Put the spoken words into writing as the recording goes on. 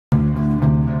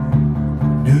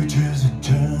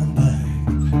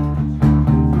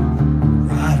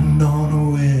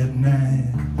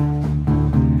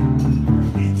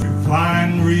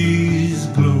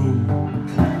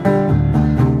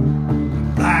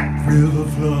river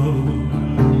flow,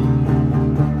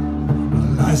 a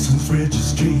license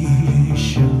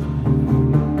registration.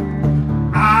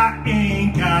 I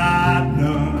ain't got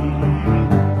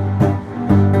none.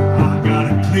 I got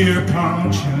a clear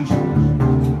conscience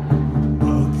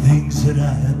of things that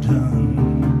I have done.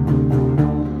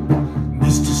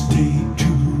 Mr. State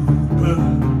Trooper,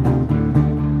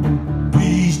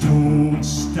 please don't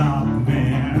stop me.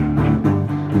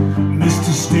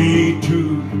 Mr. State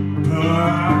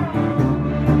Trooper,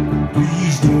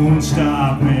 please don't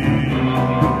stop me.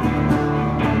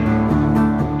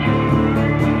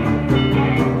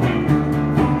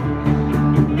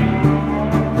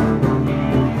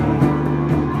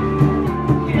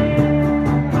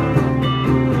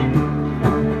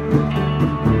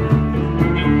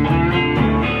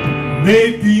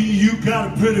 Maybe you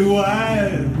got a pretty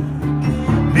wife,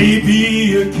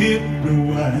 maybe a kid and a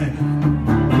wife.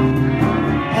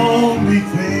 Only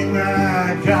thing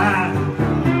I got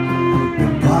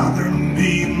been bothering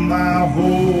me my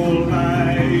whole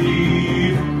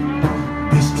life.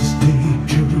 Mr. State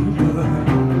Trooper,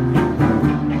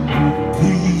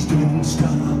 please don't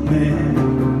stop me.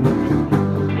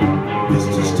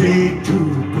 Mr. State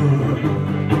Trooper,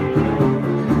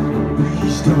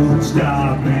 please don't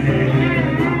stop me.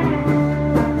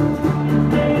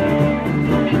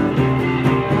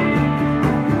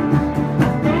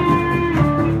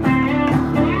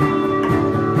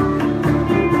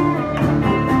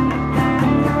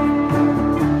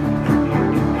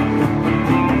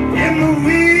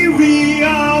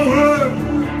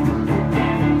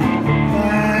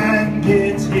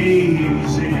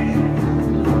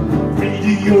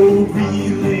 Radio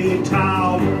relay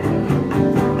tower,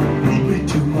 lead me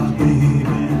to my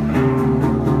baby.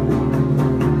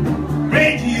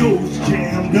 Radio's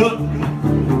jammed up,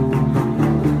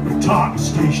 talk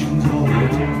stations all the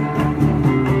time.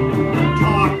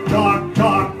 Talk, talk,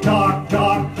 talk, talk,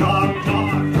 talk, talk,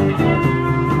 talk,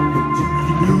 till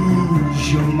you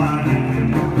lose your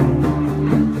mind.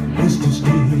 Mr.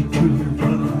 State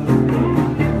Trooper,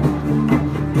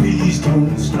 please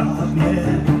don't stop me.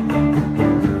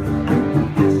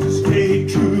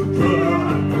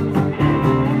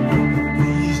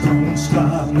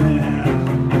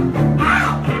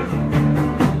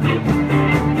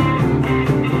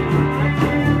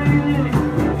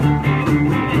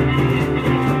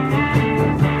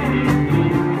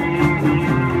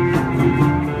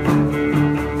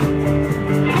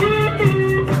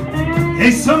 Hey,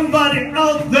 somebody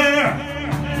out there,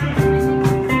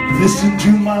 listen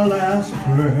to my last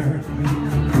prayer.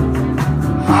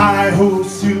 Hi-ho,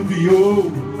 Silvio,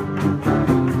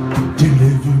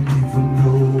 deliver me from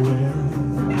nowhere.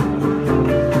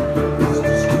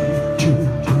 Mr. State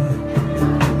Trooper,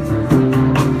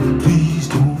 please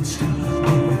don't stop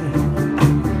me.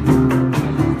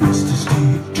 Mr.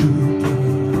 State Trooper,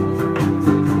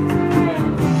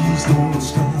 please don't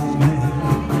stop me.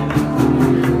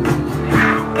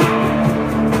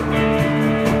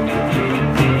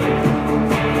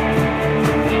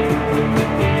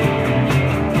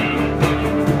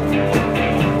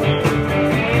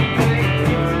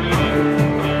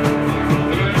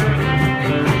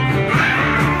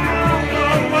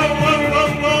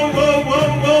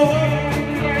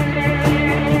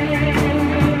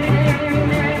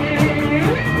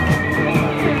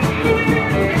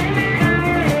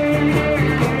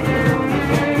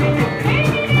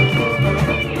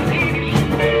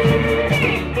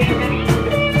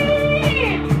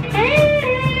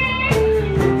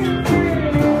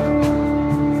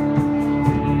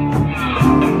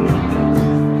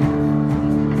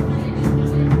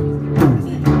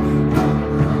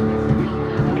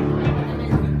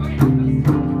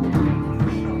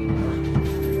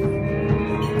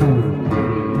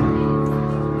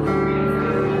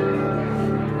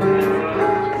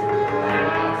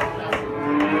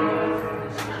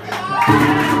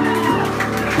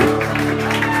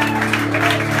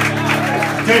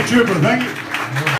 State Trooper, thank you.